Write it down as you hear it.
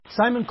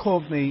Simon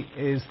Coveney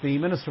is the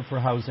Minister for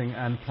Housing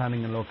and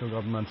Planning and Local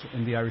Government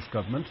in the Irish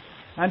Government,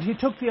 and he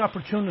took the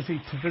opportunity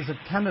to visit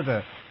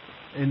Canada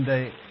in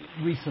the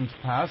recent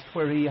past,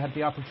 where he had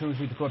the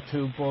opportunity to go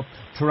to both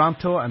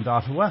Toronto and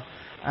Ottawa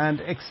and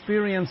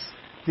experience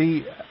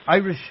the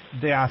Irish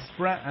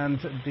diaspora and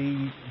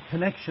the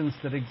connections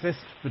that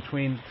exist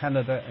between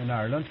Canada and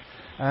Ireland.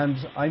 And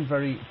I'm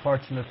very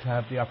fortunate to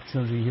have the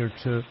opportunity here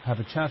to have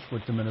a chat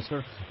with the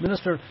Minister.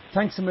 Minister,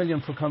 thanks a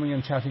million for coming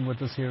and chatting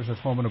with us here at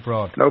Home and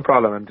Abroad. No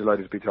problem. I'm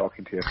delighted to be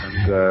talking to you.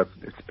 And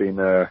it's been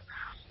a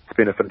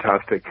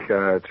fantastic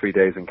 3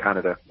 days in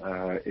Canada,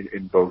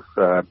 in both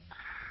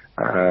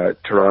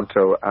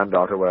Toronto and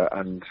Ottawa,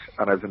 and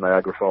I was in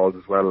Niagara Falls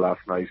as well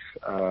last night,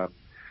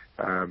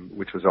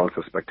 which was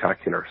also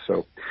spectacular.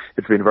 So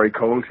it's been very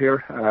cold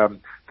here.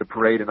 The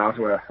parade in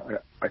Ottawa,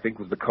 I think,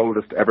 was the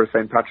coldest ever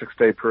St. Patrick's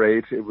Day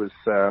parade. It was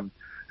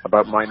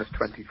about minus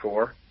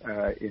 24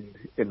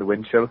 in the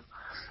wind chill,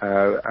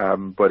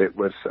 but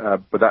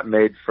that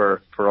made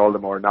for all the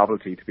more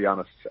novelty, to be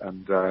honest.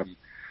 And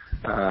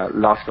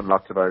lots and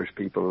lots of Irish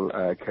people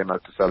came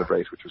out to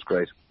celebrate, which was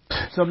great.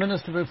 So,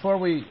 Minister, before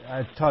we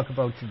talk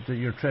about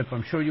your trip,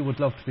 I'm sure you would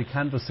love to be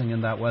canvassing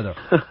in that weather.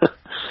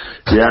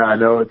 Yeah, I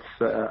know it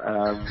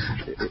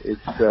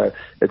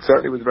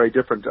certainly was very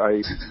different.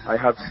 I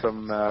have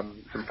some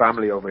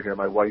family over here.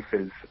 My wife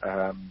is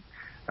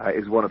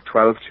one of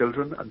 12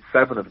 children, and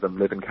 7 of them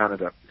live in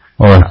Canada,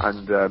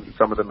 and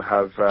some of them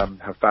have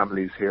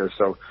families here.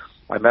 So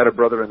I met a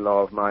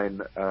brother-in-law of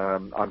mine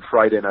on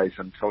Friday night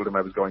and told him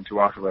I was going to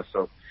Ottawa.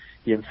 So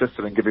he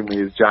insisted on giving me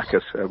his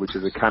jacket, which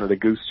is a Canada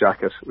Goose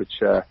jacket,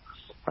 which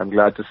I'm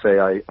glad to say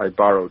I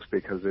borrowed,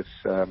 because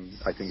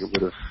I think it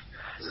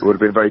would have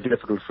been very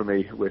difficult for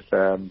me with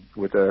a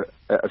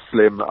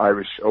slim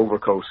Irish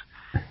overcoat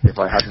if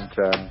I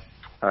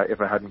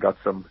hadn't got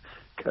some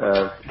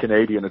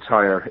Canadian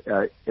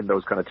attire in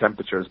those kind of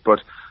temperatures.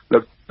 But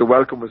look, the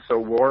welcome was so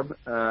warm,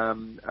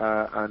 and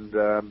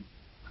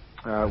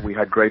we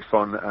had great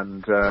fun,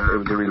 and it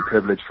was a real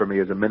privilege for me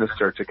as a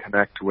minister to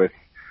connect with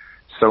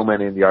so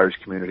many in the Irish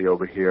community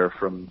over here,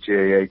 from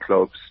GAA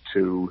clubs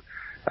to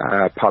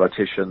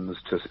politicians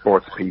to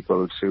sports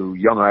people to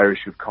young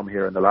Irish who've come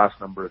here in the last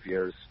number of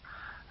years.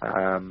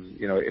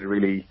 It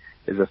really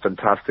is a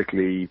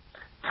fantastically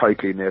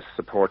tightly knit,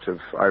 supportive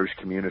Irish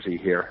community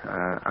here,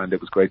 and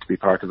it was great to be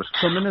part of it.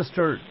 So,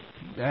 Minister,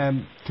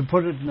 to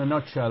put it in a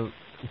nutshell,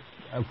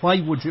 why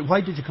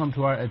did you come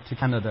to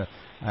Canada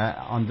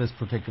on this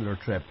particular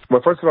trip?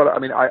 Well, first of all, I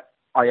mean, I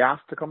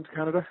asked to come to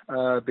Canada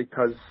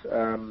because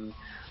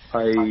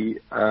I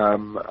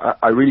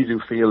really do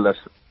feel that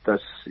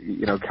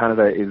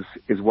Canada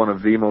is one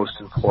of the most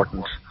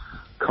important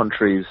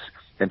countries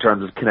in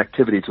terms of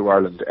connectivity to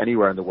Ireland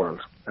anywhere in the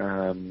world.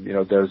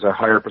 There's a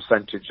higher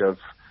percentage of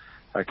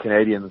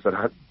Canadians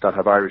that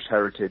have Irish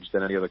heritage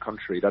than any other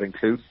country. That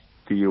includes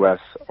the US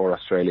or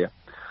Australia.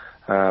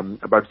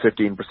 About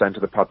 15%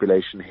 of the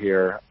population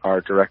here are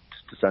direct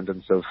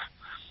descendants of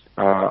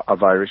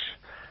Irish,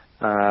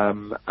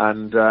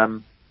 and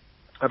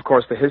of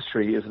course, the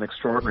history is an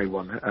extraordinary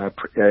one.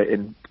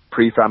 In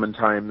pre-famine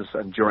times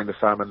and during the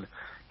famine,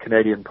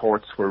 Canadian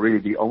ports were really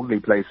the only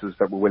places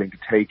that were willing to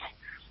take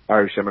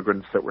Irish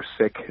immigrants that were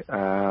sick.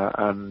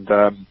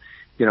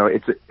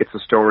 It's a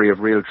story of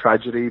real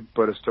tragedy,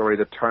 but a story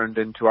that turned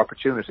into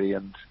opportunity.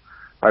 And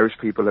Irish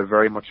people have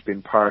very much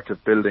been part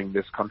of building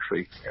this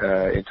country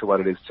into what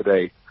it is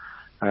today.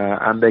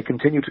 And they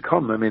continue to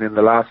come. I mean, in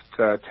the last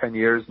 10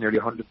 years, nearly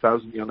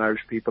 100,000 young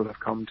Irish people have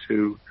come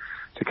to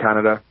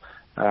Canada.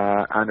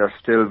 And are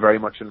still very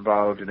much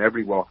involved in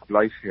every walk of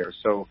life here.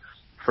 So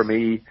for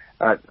me,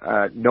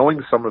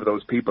 knowing some of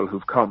those people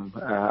who've come,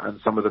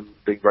 and some of them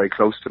being very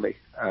close to me,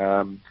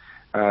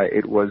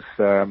 it was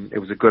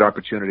a good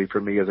opportunity for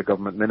me as a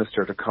government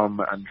minister to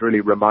come and really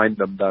remind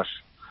them that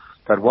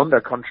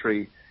their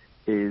country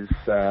is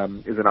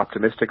an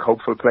optimistic,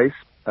 hopeful place,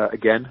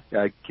 given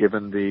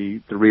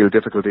the real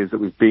difficulties that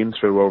we've been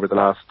through over the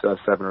last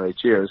 7 or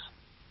 8 years,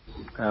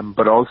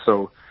 but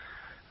also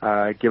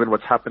given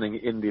what's happening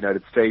in the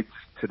United States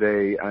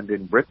today and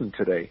in Britain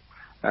today.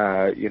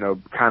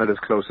 Canada's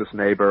closest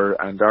neighbour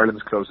and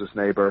Ireland's closest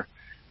neighbour,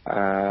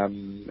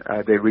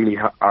 they really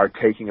are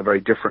taking a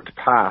very different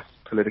path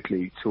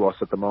politically to us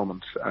at the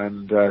moment.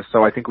 And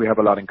so I think we have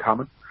a lot in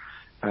common,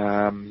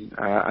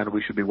 and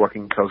we should be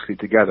working closely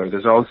together.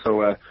 There's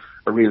also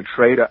a real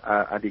trade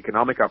and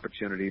economic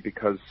opportunity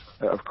because,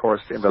 of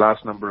course, in the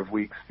last number of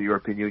weeks, the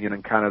European Union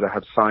and Canada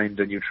have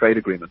signed a new trade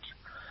agreement.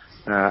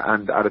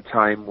 And at a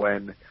time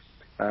when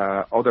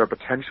other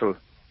potential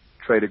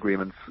trade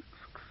agreements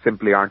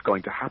simply aren't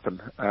going to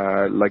happen,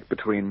 like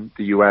between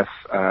the US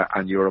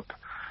and Europe,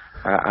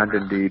 and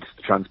indeed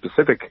the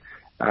Trans-Pacific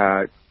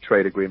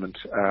trade agreement,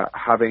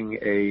 having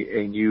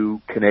a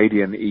new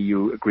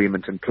Canadian-EU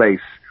agreement in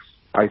place,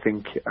 I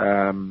think is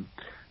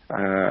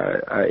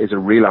a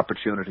real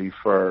opportunity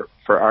for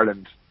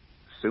Ireland,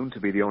 soon to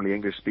be the only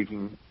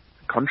English-speaking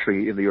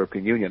country in the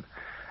European Union,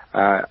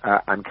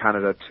 and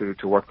Canada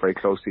to work very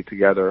closely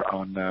together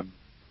on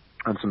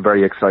some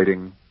very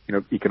exciting,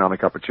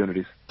 economic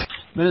opportunities.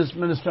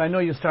 Minister, I know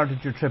you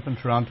started your trip in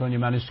Toronto and you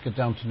managed to get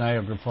down to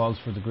Niagara Falls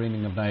for the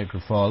greening of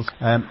Niagara Falls.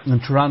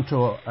 In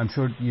Toronto, I'm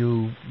sure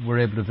you were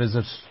able to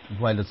visit,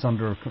 while it's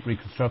under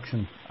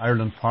reconstruction,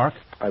 Ireland Park.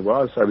 I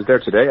was there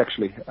today,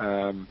 actually,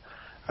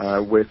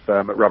 with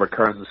Robert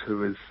Kearns,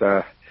 who is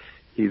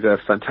he's a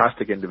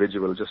fantastic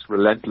individual, just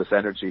relentless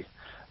energy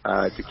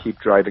to keep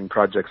driving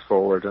projects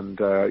forward.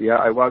 And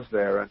I was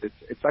there, and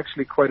it's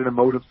actually quite an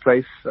emotive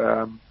place.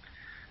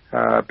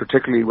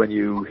 Particularly when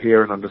you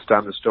hear and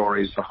understand the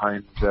stories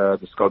behind the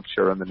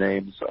sculpture and the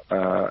names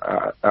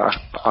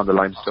on the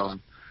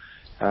limestone.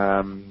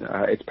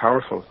 It's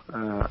powerful,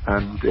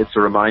 and it's a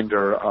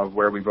reminder of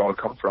where we've all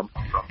come from.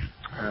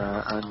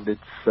 And it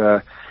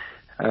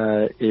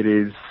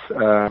is,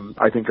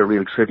 I think, a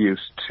real tribute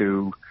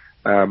to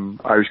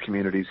Irish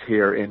communities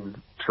here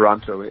in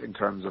Toronto in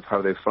terms of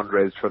how they've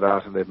fundraised for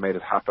that and they've made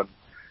it happen.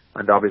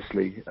 And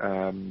obviously,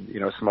 a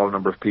small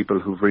number of people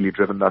who've really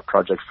driven that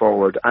project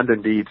forward, and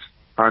indeed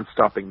aren't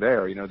stopping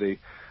there.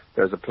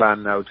 There's a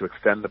plan now to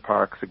extend the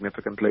park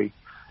significantly,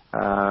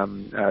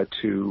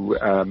 to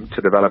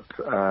develop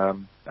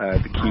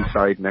the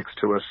quayside next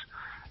to it,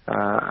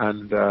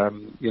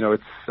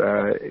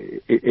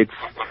 it's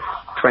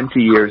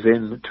 20 years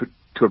in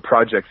to a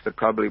project that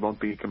probably won't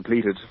be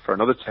completed for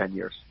another 10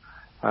 years,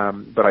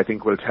 but I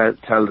think will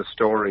tell the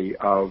story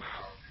of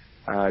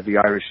the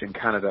Irish in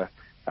Canada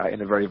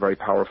in a very, very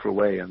powerful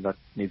way, and that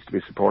needs to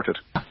be supported.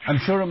 I'm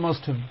sure it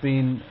must have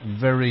been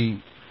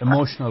very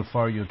emotional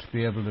for you to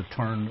be able to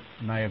turn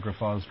Niagara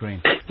Falls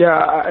green.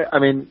 Yeah, I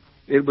mean,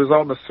 it was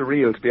almost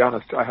surreal, to be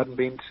honest. I hadn't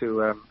been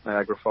to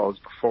Niagara Falls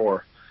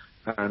before,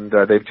 and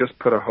they've just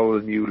put a whole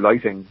new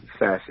lighting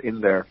set in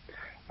there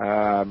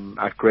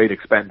at great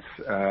expense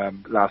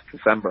last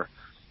December.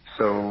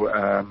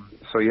 So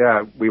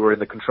we were in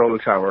the control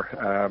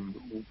tower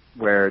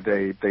where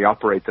they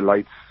operate the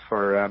lights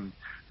for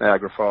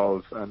Niagara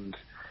Falls, and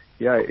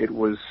it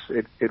was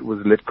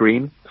lit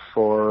green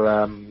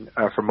for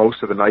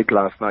most of the night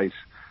last night,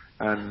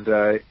 and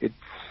it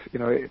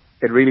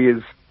really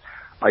is,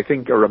 I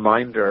think, a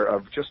reminder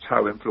of just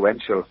how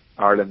influential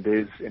Ireland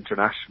is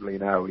internationally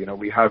now.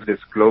 We have this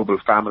global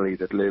family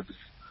that lives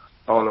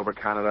all over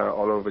Canada,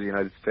 all over the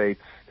United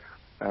States,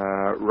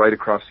 right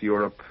across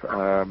Europe,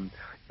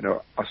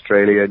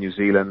 Australia, New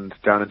Zealand,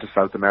 down into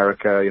South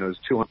America. There's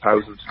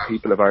 200,000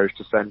 people of Irish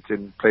descent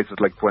in places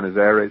like Buenos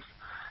Aires.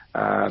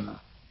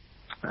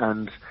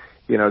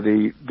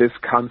 This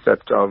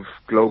concept of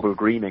global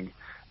greening,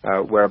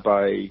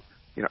 whereby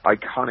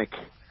iconic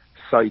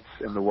sites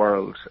in the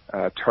world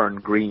turn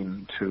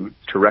green to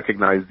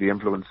recognise the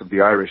influence of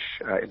the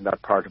Irish in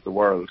that part of the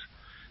world.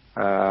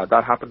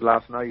 That happened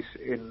last night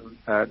in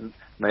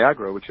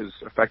Niagara, which is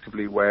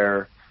effectively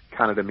where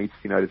Canada meets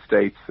the United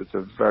States. It's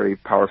a very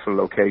powerful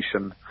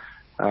location,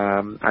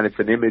 and it's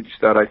an image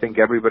that I think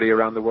everybody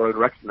around the world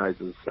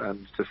recognises.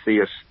 And to see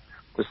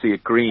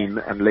it green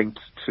and linked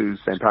to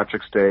St.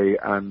 Patrick's Day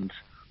and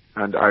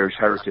Irish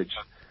heritage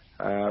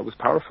was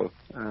powerful.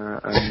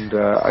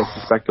 I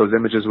suspect those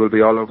images will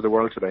be all over the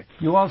world today.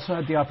 You also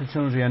had the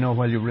opportunity, I know,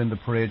 while you were in the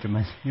parade,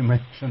 you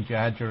mentioned you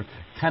had your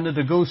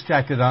Canada Goose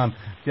jacket on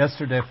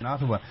yesterday from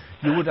Ottawa.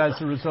 You would, as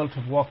a result,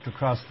 have walked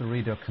across the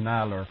Rideau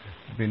Canal, or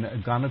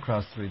gone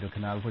across the Rideau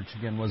Canal, which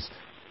again was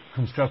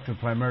constructed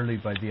primarily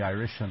by the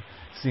Irish, and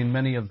seen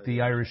many of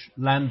the Irish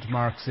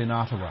landmarks in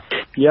Ottawa.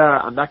 Yeah,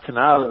 and that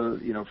canal,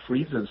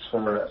 freezes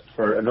for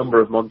a number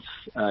of months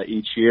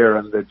each year,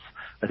 and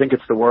I think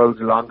it's the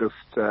world's longest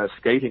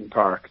skating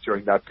park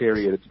during that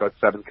period. It's about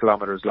 7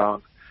 kilometres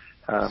long.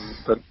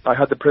 But I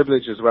had the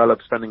privilege as well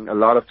of spending a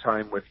lot of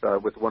time with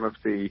one of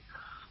the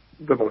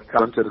most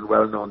talented and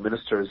well-known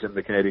ministers in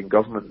the Canadian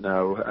government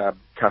now,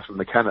 Catherine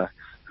McKenna,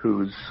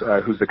 who's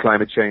the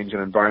climate change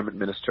and environment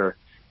minister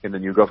in the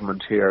new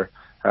government here.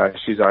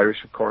 She's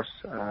Irish, of course,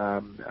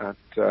 and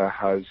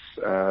has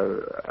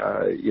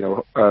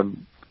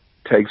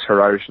takes her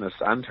Irishness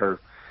and her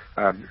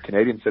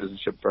Canadian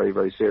citizenship very,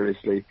 very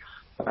seriously.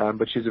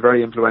 But she's a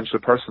very influential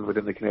person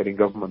within the Canadian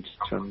government,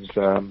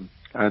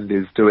 and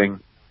is doing,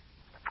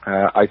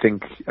 I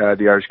think,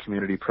 the Irish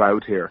community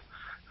proud here.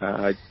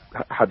 I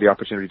had the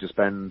opportunity to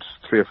spend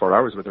 3 or 4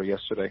 hours with her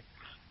yesterday.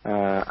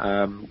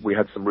 We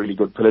had some really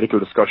good political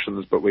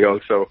discussions, but we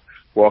also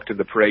walked in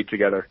the parade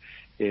together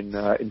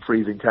in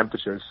freezing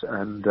temperatures,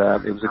 and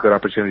it was a good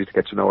opportunity to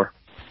get to know her.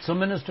 So,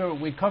 Minister,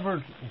 we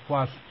covered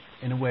what,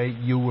 in a way,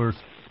 you were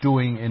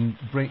doing in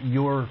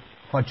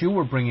what you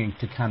were bringing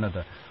to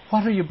Canada.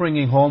 What are you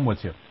bringing home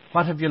with you?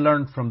 What have you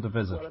learned from the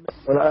visit?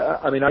 Well,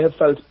 I have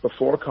felt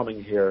before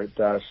coming here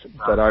that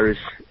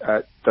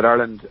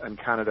Ireland and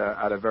Canada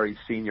at a very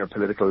senior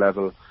political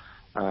level,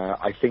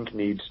 I think,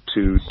 need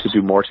to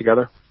do more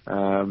together.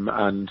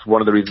 And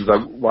one of the reasons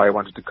why I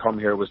wanted to come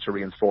here was to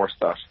reinforce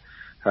that.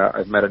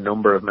 I've met a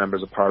number of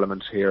members of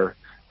Parliament here.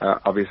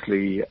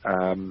 Obviously,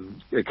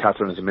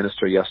 Catherine as a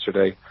minister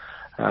yesterday,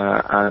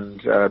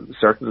 and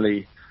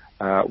certainly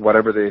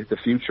whatever the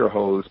future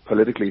holds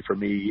politically for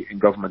me in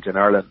government in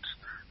Ireland,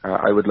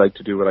 I would like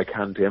to do what I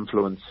can to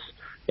influence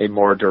a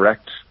more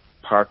direct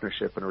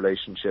partnership and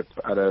relationship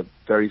at a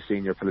very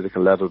senior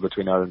political level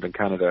between Ireland and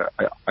Canada.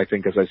 I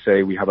think, as I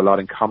say, we have a lot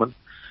in common.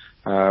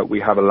 We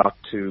have a lot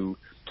to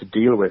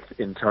deal with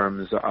in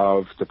terms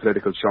of the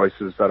political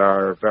choices that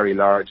our very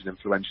large and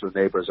influential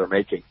neighbours are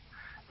making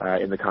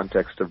in the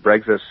context of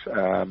Brexit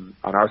on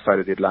our side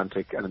of the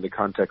Atlantic, and in the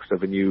context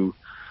of a new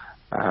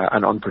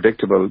and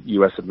unpredictable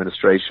US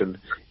administration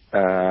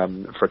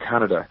for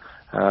Canada.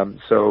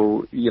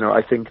 So,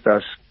 I think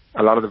that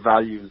a lot of the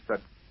values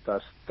that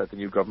the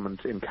new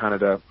government in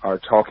Canada are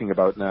talking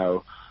about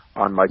now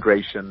on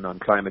migration, on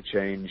climate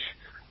change,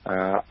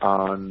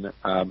 on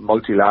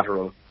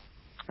multilateral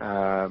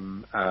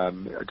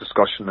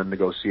discussion and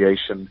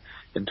negotiation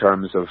in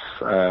terms of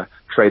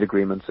trade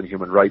agreements and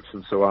human rights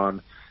and so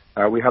on.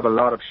 We have a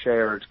lot of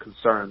shared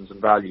concerns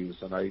and values,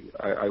 and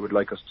I would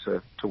like us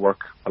to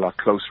work a lot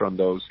closer on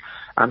those.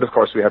 And of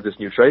course, we have this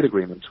new trade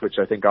agreement, which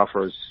I think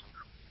offers,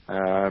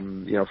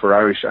 for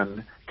Irish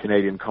and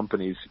Canadian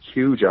companies,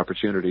 huge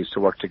opportunities to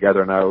work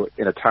together now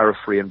in a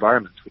tariff-free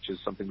environment, which is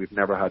something we've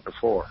never had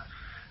before.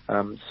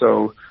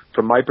 So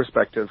from my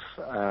perspective,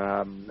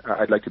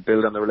 I'd like to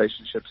build on the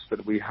relationships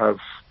that we have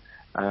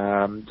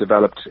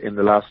developed in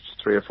the last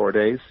 3 or 4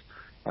 days.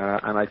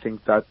 And I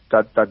think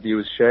that view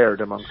is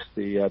shared amongst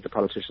the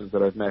politicians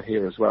that I've met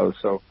here as well.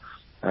 So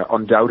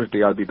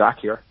undoubtedly I'll be back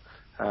here.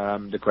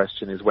 The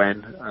question is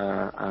when,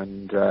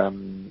 and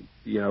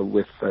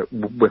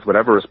with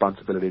whatever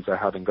responsibilities I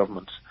have in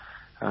government.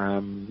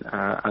 And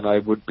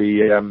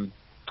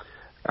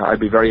I'd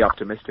be very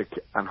optimistic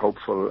and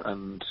hopeful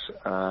and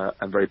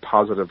very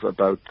positive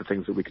about the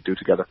things that we could do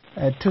together.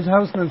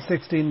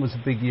 2016 was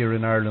a big year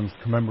in Ireland,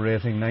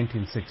 commemorating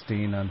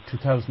 1916, and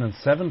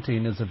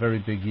 2017 is a very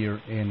big year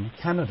in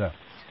Canada.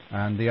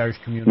 And the Irish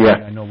community,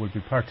 I know, will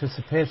be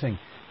participating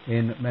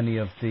in many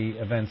of the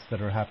events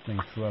that are happening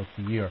throughout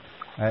the year.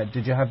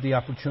 Did you have the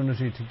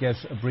opportunity to get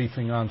a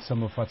briefing on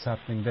some of what's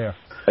happening there?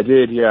 I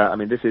did, yeah. I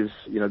mean, this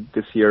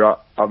year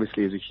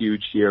obviously is a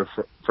huge year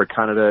for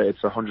Canada.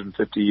 It's a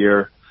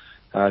 150-year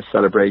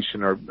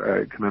celebration or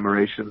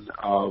commemoration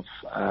of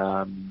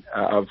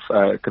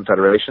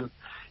Confederation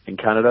in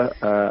Canada,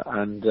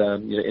 and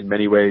in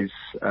many ways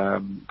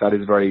that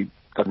is a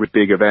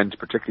big event,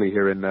 particularly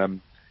here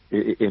in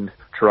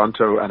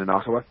Toronto and in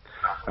Ottawa.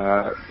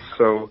 I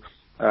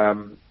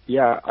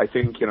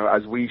think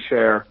as we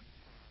share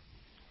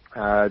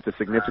the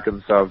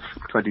significance of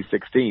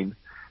 2016,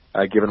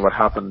 given what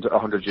happened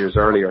 100 years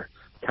earlier,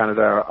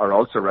 Canada are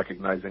also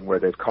recognizing where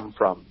they've come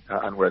from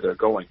and where they're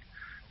going.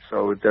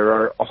 So there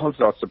are all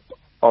sorts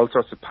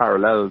of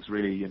parallels,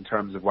 really, in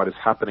terms of what is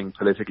happening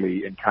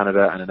politically in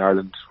Canada and in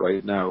Ireland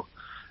right now.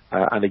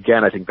 And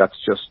again, I think that's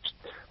just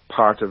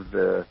part of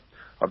the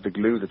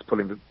glue that's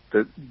pulling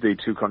the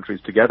two countries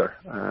together.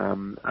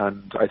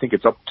 And I think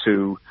it's up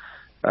to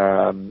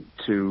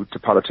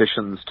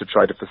politicians to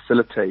try to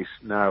facilitate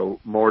now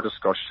more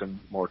discussion,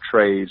 more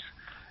trade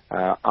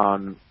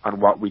on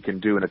what we can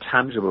do in a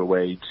tangible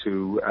way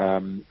to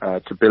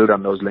build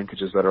on those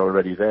linkages that are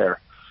already there.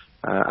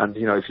 And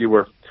if you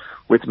were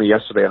with me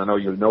yesterday, and I know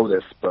you'll know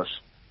this, but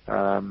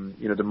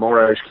the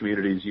more Irish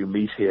communities you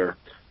meet here,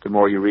 the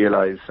more you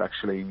realise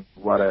actually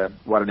what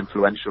an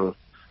influential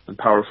and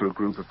powerful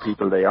group of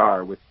people they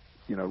are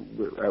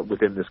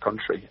within this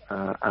country.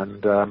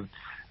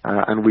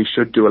 And we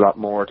should do a lot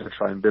more to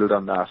try and build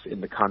on that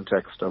in the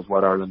context of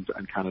what Ireland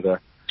and Canada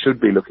should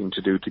be looking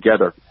to do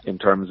together in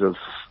terms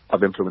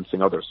of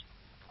influencing others.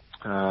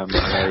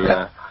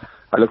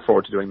 I look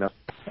forward to doing that.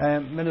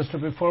 Minister,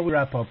 before we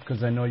wrap up,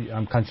 because I know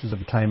I'm conscious of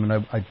the time,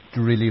 and I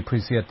do really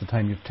appreciate the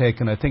time you've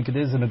taken, I think it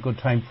is a good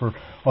time for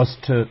us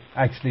to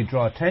actually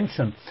draw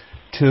attention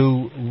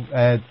to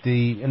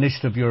the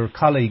initiative your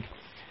colleague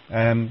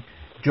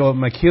Joe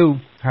McHugh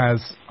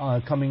has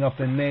coming up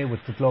in May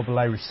with the Global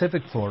Irish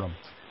Civic Forum,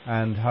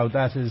 and how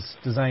that is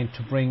designed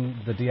to bring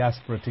the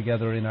diaspora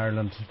together in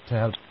Ireland to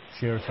help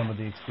share some of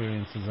the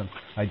experiences and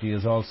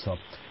ideas also.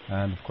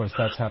 And of course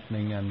that's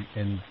happening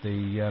in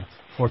the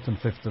 4th and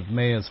 5th of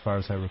May, as far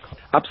as I recall.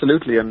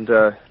 Absolutely, and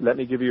let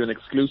me give you an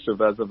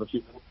exclusive as of a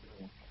few minutes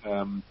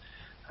ago.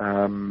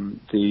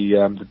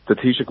 The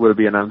Taoiseach will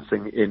be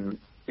announcing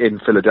in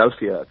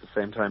Philadelphia at the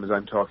same time as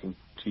I'm talking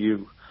to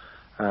you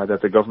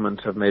that the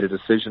government have made a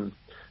decision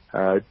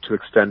to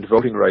extend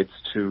voting rights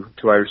to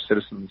Irish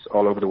citizens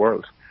all over the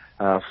world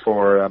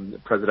for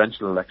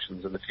presidential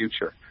elections in the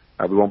future.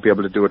 We won't be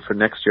able to do it for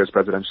next year's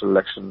presidential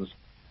elections,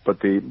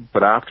 but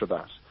after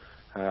that,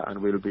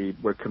 and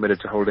we're committed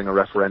to holding a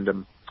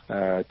referendum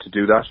to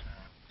do that,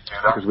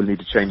 because we'll need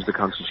to change the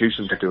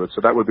constitution to do it.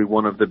 So that will be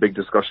one of the big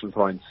discussion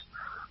points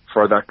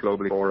for that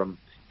global forum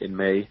in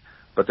May.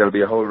 But there'll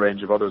be a whole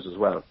range of others as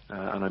well,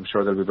 and I'm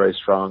sure there'll be very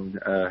strong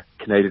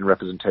Canadian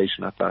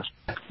representation at that.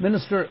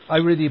 Minister, I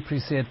really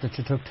appreciate that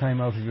you took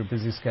time out of your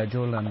busy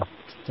schedule and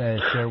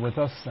share with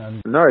us.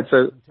 And no,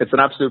 it's an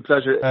absolute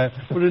pleasure.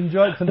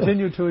 We'll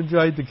continue to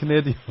enjoy the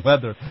Canadian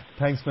weather.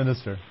 Thanks,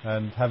 Minister,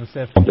 and have a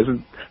safe day.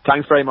 Listen,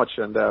 thanks very much,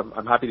 and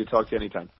I'm happy to talk to you anytime.